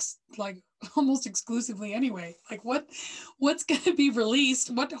profanity like almost exclusively anyway. Like what's going to be released?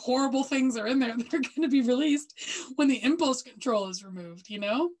 What horrible things are in there that are going to be released when the impulse control is removed, you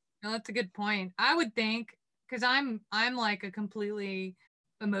know? No, that's a good point. I would think, because I'm like a completely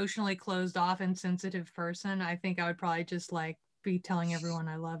emotionally closed off and sensitive person. I think I would probably just like be telling everyone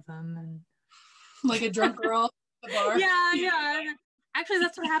I love them and like a drunk girl at the bar. Yeah. Actually,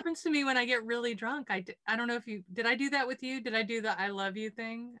 that's what happens to me when I get really drunk. I don't know if did I do that with you? Did I do the I love you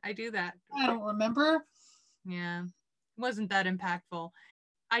thing? I do that. I don't remember. Yeah. It wasn't that impactful.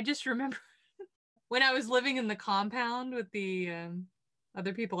 I just remember when I was living in the compound with the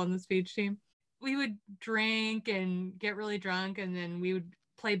other people on the speech team, we would drink and get really drunk, and then we would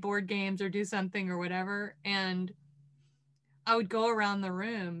play board games or do something or whatever. And I would go around the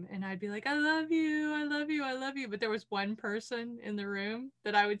room and I'd be like, I love you, I love you, I love you. But there was one person in the room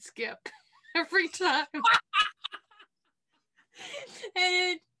that I would skip every time.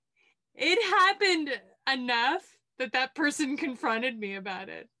 And it happened enough that that person confronted me about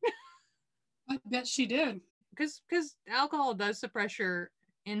it. I bet she did. Because alcohol does suppress your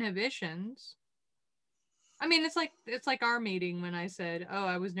inhibitions. I mean, it's like our meeting when I said, oh,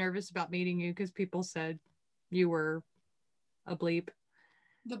 I was nervous about meeting you because people said you were a bleep.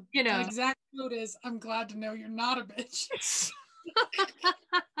 The exact quote is, I'm glad to know you're not a bitch.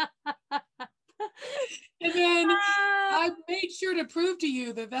 And then I made sure to prove to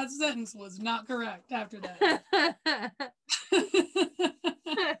you that that sentence was not correct after that.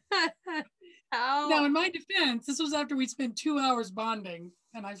 Now, in my defense, this was after we spent 2 hours bonding,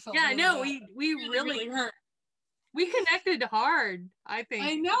 and I felt really no, bad. we really hurt. We connected hard, I think.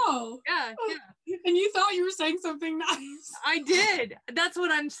 I know. Yeah. And you thought you were saying something nice. I did. That's what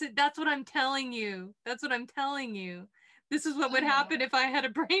I'm telling you. That's what I'm telling you. This is what would happen if I had a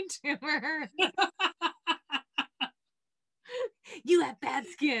brain tumor. You have bad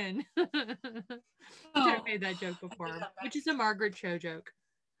skin. I've made that joke before, which is a Margaret Cho joke.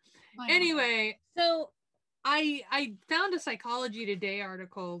 Anyway, so I found a Psychology Today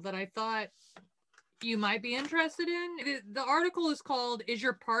article that I thought you might be interested in. The article is called "Is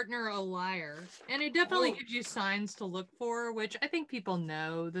Your Partner a Liar?" And it definitely gives you signs to look for, which I think people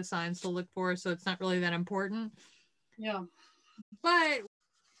know the signs to look for, so it's not really that important. Yeah. But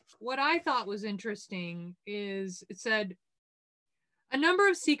what I thought was interesting is it said, a number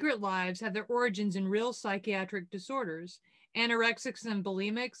of secret lives have their origins in real psychiatric disorders. Anorexics and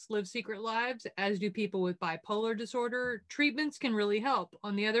bulimics live secret lives, as do people with bipolar disorder. Treatments can really help.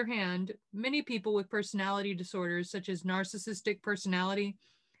 On the other hand, many people with personality disorders, such as narcissistic personality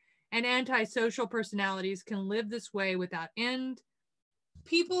and antisocial personalities, can live this way without end.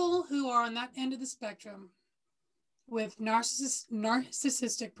 People who are on that end of the spectrum with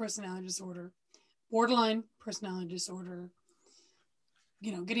narcissistic personality disorder, borderline personality disorder,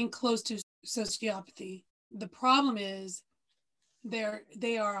 getting close to sociopathy. The problem is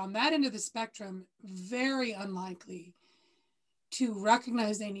they are on that end of the spectrum very unlikely to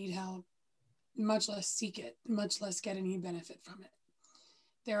recognize they need help, much less seek it, much less get any benefit from it.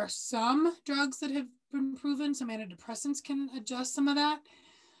 There are some drugs that have been proven, some antidepressants can adjust some of that,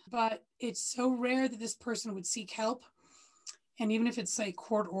 but it's so rare that this person would seek help. And even if it's, say,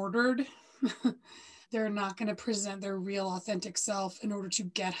 court ordered, they're not going to present their real authentic self in order to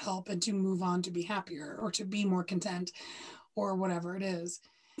get help and to move on to be happier or to be more content or whatever it is.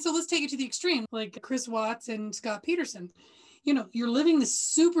 So let's take it to the extreme, like Chris Watts and Scott Peterson. You're living this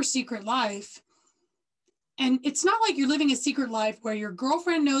super secret life. And it's not like you're living a secret life where your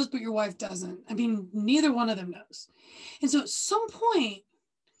girlfriend knows, but your wife doesn't. I mean, neither one of them knows. And so at some point,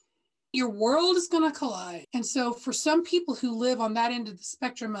 your world is going to collide. And so for some people who live on that end of the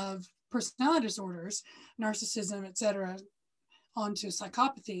spectrum of personality disorders, narcissism, et cetera, onto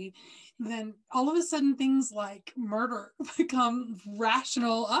psychopathy, then all of a sudden things like murder become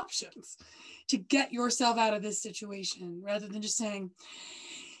rational options to get yourself out of this situation, rather than just saying,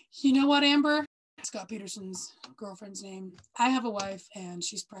 you know what, Amber? Scott Peterson's girlfriend's name. I have a wife and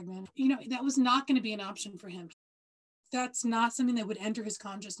she's pregnant. That was not going to be an option for him. That's not something that would enter his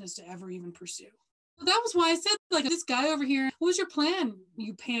consciousness to ever even pursue. That was why I said, like, this guy over here, what was your plan?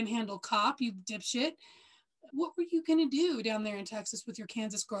 You panhandle cop, you dipshit. What were you going to do down there in Texas with your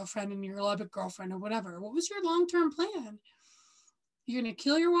Kansas girlfriend and your Lubbock girlfriend or whatever? What was your long-term plan? You're going to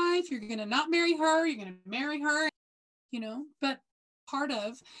kill your wife. You're going to not marry her. You're going to marry her, but part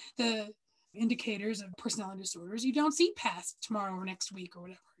of the indicators of personality disorders, you don't see past tomorrow or next week or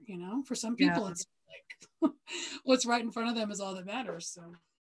whatever, for some people, It's like what's right in front of them is all that matters. So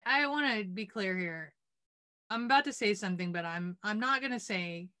I want to be clear here. I'm about to say something, but I'm not going to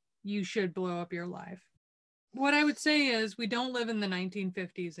say you should blow up your life. What I would say is we don't live in the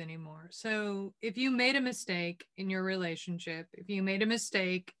 1950s anymore. So if you made a mistake in your relationship, if you made a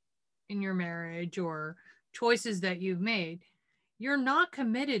mistake in your marriage or choices that you've made, you're not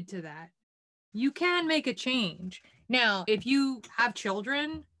committed to that. You can make a change. Now, if you have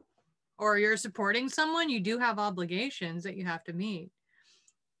children or you're supporting someone, you do have obligations that you have to meet.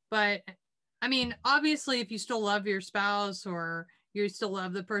 But I mean, obviously, if you still love your spouse or you still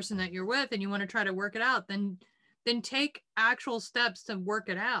love the person that you're with and you want to try to work it out, then take actual steps to work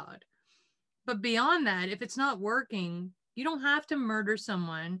it out. But beyond that, if it's not working, you don't have to murder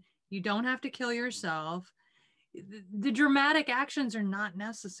someone. You don't have to kill yourself. The dramatic actions are not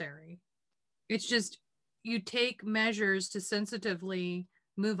necessary. It's just you take measures to sensitively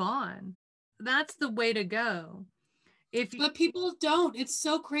move on. That's the way to go. But people don't. It's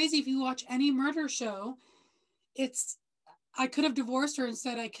so crazy. If you watch any murder show, it's, I could have divorced her,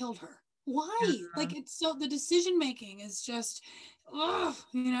 instead I killed her. Why? Like, it's so, the decision making is just, yeah,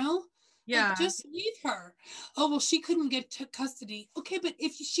 like, just leave her. Oh, well, she couldn't get custody. Okay, but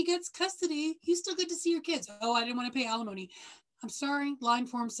if she gets custody, you still get to see your kids. Oh, I didn't want to pay alimony. I'm sorry, line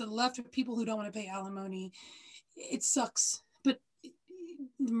forms to the left of people who don't want to pay alimony. It sucks. But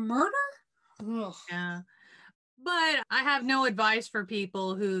murder? Ugh. Yeah. But I have no advice for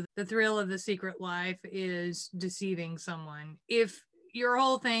people who the thrill of the secret life is deceiving someone. If your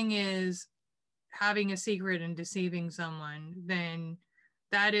whole thing is having a secret and deceiving someone, then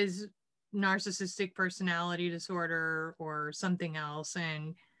that is narcissistic personality disorder or something else,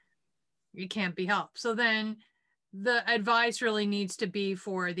 and it can't be helped. So then the advice really needs to be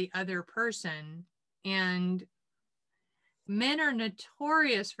for the other person. And men are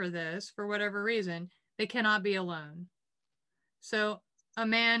notorious for this, for whatever reason. They cannot be alone. So a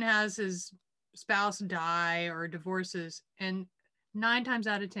man has his spouse die or divorces, and 9 times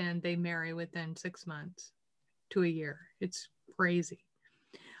out of 10, they marry within 6 months to a year. It's crazy.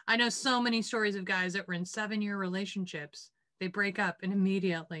 I know so many stories of guys that were in 7-year relationships. They break up and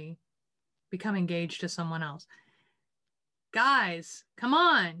immediately become engaged to someone else. Guys, come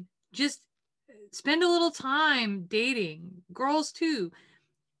on. Just spend a little time dating. Girls too.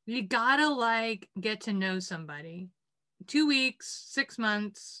 You gotta get to know somebody. 2 weeks, 6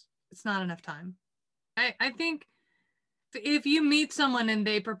 months, it's not enough time. I think if you meet someone and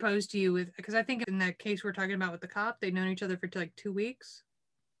they propose to you because I think in that case we're talking about with the cop, they'd known each other for 2 weeks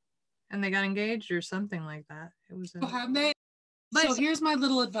and they got engaged or something like that. It was. Have they? So here's my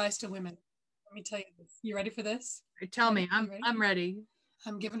little advice to women. Let me tell you this. You ready for this? Tell me. I'm ready.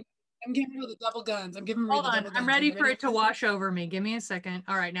 I'm giving her the double guns. Hold on. I'm ready for it to wash over me. Give me a second.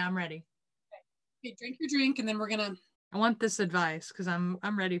 All right, now I'm ready. Okay, drink your drink, and then we're gonna. I want this advice because I'm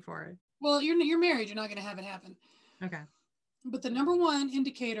ready for it. Well, you're married. You're not gonna have it happen. Okay. But the number one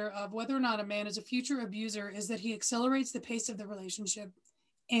indicator of whether or not a man is a future abuser is that he accelerates the pace of the relationship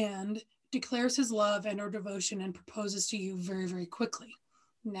and declares his love and or devotion and proposes to you very, very quickly.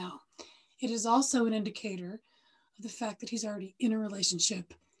 Now, it is also an indicator of the fact that he's already in a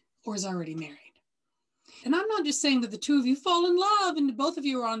relationship or is already married. And I'm not just saying that the two of you fall in love and both of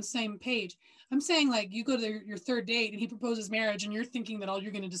you are on the same page. I'm saying you go to your third date and he proposes marriage and you're thinking that all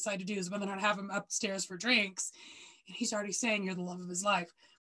you're going to decide to do is whether or not have him upstairs for drinks. And he's already saying you're the love of his life.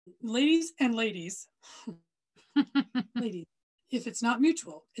 Ladies, ladies, if it's not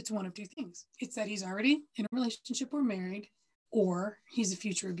mutual, it's one of two things. It's that he's already in a relationship or married, or he's a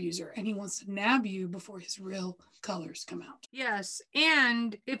future abuser and he wants to nab you before his real colors come out. Yes.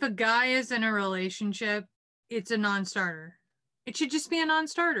 And if a guy is in a relationship, it's a non-starter. It should just be a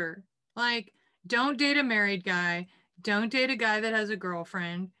non-starter. Don't date a married guy. Don't date a guy that has a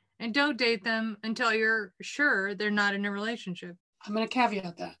girlfriend. And don't date them until you're sure they're not in a relationship. I'm going to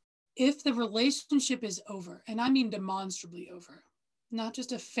caveat that. If the relationship is over, and I mean demonstrably over, not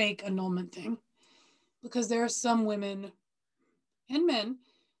just a fake annulment thing, because there are some women and men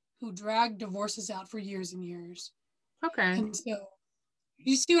who drag divorces out for years and years. Okay. And so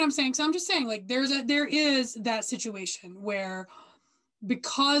you see what I'm saying? So I'm just saying there is that situation where,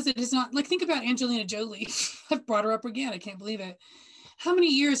 because it is not think about Angelina Jolie. I've brought her up again. I can't believe it. How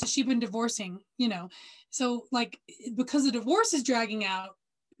many years has she been divorcing? So because the divorce is dragging out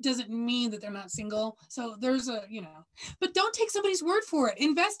doesn't mean that they're not single. So there's but don't take somebody's word for it.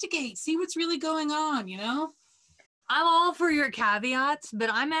 Investigate, see what's really going on, I'm all for your caveats, but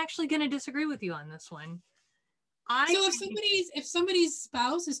I'm actually going to disagree with you on this one. So if somebody's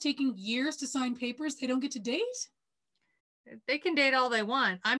spouse is taking years to sign papers, they don't get to date? They can date all they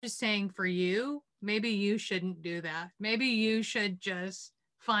want. I'm just saying for you, maybe you shouldn't do that. Maybe you should just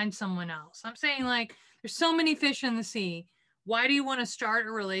find someone else. I'm saying, like, there's so many fish in the sea. Why do you want to start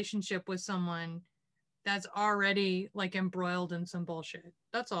a relationship with someone that's already like embroiled in some bullshit?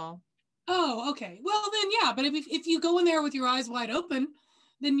 That's all. Oh, okay. Well, then, yeah. But if you go in there with your eyes wide open,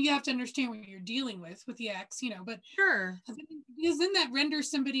 then you have to understand what you're dealing with the ex, But sure, because then that renders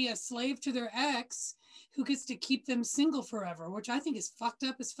somebody a slave to their ex who gets to keep them single forever, which I think is fucked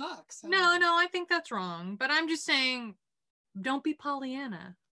up as fuck. So. No, I think that's wrong. But I'm just saying, don't be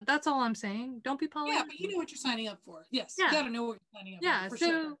Pollyanna. That's all I'm saying. Don't be Pollyanna. Yeah, but you know what you're signing up for. Yes, yeah. You got to know what you're signing up for. So,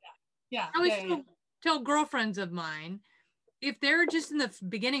 sure. Yeah. I always tell girlfriends of mine, if they're just in the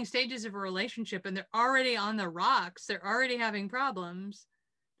beginning stages of a relationship and they're already on the rocks, they're already having problems,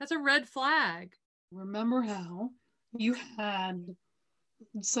 that's a red flag. Remember how you had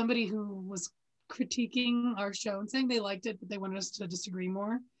somebody who was critiquing our show and saying they liked it, but they wanted us to disagree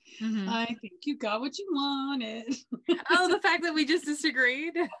more? Mm-hmm. I think you got what you wanted. Oh, the fact that we just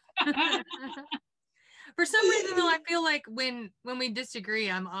disagreed? For some reason, though, I feel like when we disagree,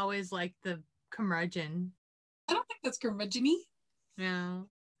 I'm always like the curmudgeon. I don't think that's curmudgeon-y. No.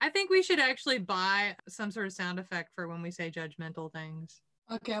 I think we should actually buy some sort of sound effect for when we say judgmental things.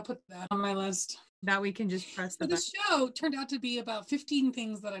 Okay, I'll put that on my list. That we can just press the button. The show turned out to be about 15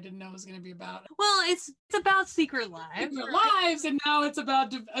 things that I didn't know it was going to be about. Well, it's about secret lives. Secret lives, and now it's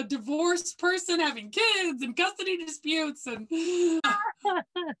about a divorced person having kids and custody disputes and...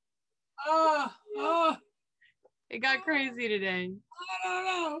 It got crazy today. I don't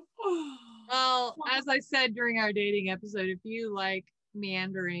know. Well, as I said during our dating episode, if you like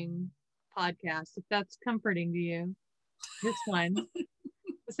meandering podcasts, if that's comforting to you, this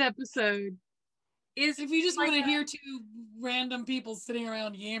episode is... If you just want to hear two random people sitting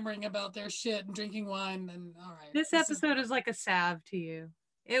around yammering about their shit and drinking wine, then all right. This episode is like a salve to you.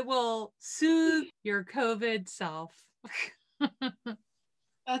 It will soothe your COVID self.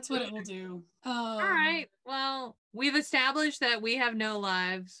 That's what it will do. All right. Well, we've established that we have no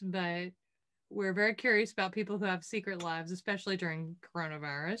lives, but we're very curious about people who have secret lives, especially during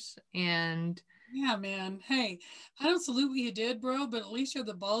coronavirus. And yeah, man. Hey, I don't salute what you did, bro, but at least you have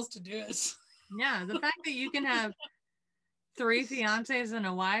the balls to do it. Yeah, the fact that you can have 3 fiancés and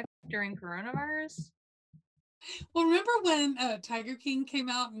a wife during coronavirus. Well, remember when Tiger King came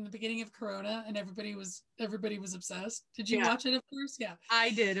out in the beginning of Corona and everybody was obsessed? Did you watch it, of course? Yeah. I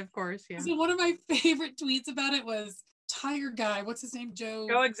did, of course, yeah. So one of my favorite tweets about it was Tiger guy, what's his name? Joe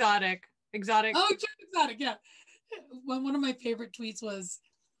Exotic. Oh, Joe Exotic, yeah. One of my favorite tweets was,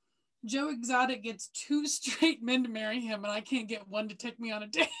 Joe Exotic gets 2 straight men to marry him and I can't get one to take me on a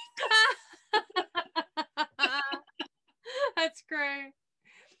date. That's great.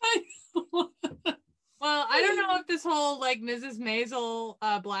 Well, I don't know if this whole like Mrs. Maisel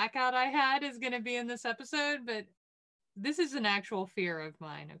blackout I had is going to be in this episode, but this is an actual fear of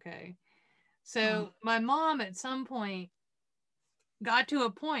mine, okay? So my mom at some point got to a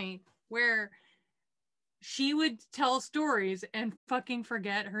point where she would tell stories and fucking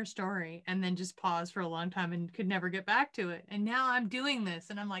forget her story and then just pause for a long time and could never get back to it. And now I'm doing this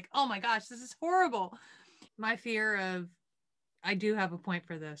and I'm like, oh my gosh, this is horrible. My fear of, I do have a point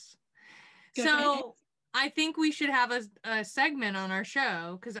for this. Good. So I think we should have a segment on our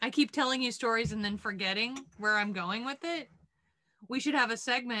show because I keep telling you stories and then forgetting where I'm going with it. We should have a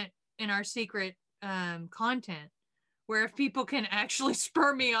segment in our secret content where if people can actually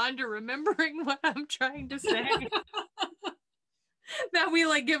spur me on to remembering what I'm trying to say, that we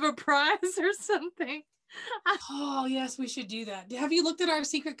like give a prize or something. Oh, yes, we should do that. Have you looked at our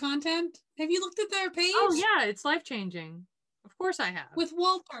secret content? Have you looked at their page? Oh, yeah, it's life-changing. Of course I have. With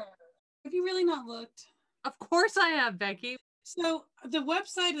Walter. Have you really not looked? Of course I have, Becky. So the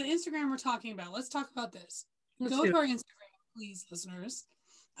website, the Instagram we're talking about, let's talk about this. Go to our Instagram, please, listeners.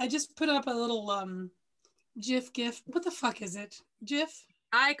 I just put up a little GIF. What the fuck is it? GIF?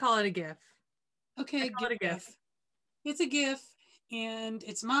 I call it a GIF. Okay, call it a GIF. It's a GIF, and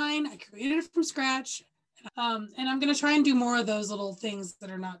it's mine. I created it from scratch. And I'm going to try and do more of those little things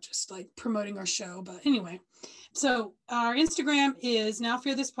that are not just like promoting our show. But anyway, so our Instagram is Now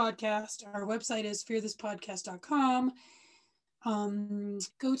Fear This Podcast. Our website is fearthispodcast.com.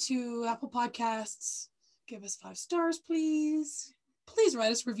 Go to Apple Podcasts. Give us 5 stars, please. Please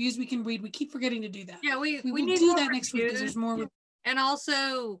write us reviews we can read. We keep forgetting to do that. Yeah, we will need do that next week because there's more. And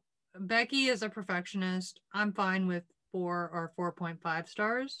also, Becky is a perfectionist. I'm fine with 4 or 4.5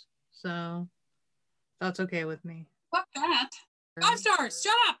 stars. So that's okay with me. Fuck that. 5 stars.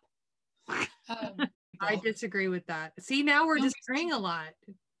 Shut up. I disagree with that. See, now we're disagreeing a lot.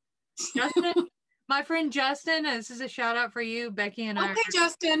 Justin, my friend Justin, this is a shout out for you, Becky and I. Okay,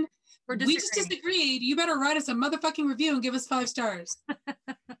 Justin. We just disagreed. You better write us a motherfucking review and give us 5 stars.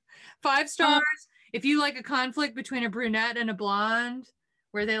 5 stars. If you like a conflict between a brunette and a blonde,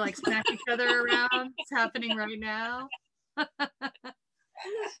 where they like smack each other around, it's happening right now.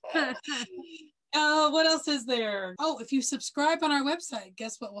 What else is there? Oh, if you subscribe on our website,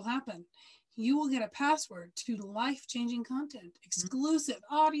 guess what will happen? You will get a password to life-changing content, exclusive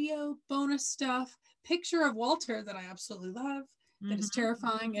audio, bonus stuff, picture of Walter that I absolutely love, that is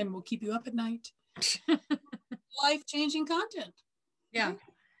terrifying and will keep you up at night. Life-changing content. Yeah.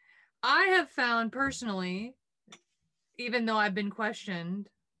 I have found personally, even though I've been questioned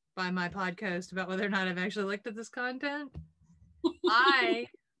by my podcast about whether or not I've actually looked at this content, I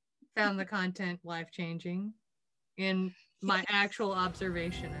found the content life-changing in my actual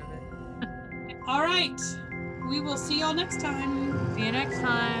observation of it. All right. We will see y'all next time. See you next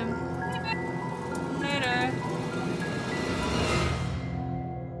time. Later.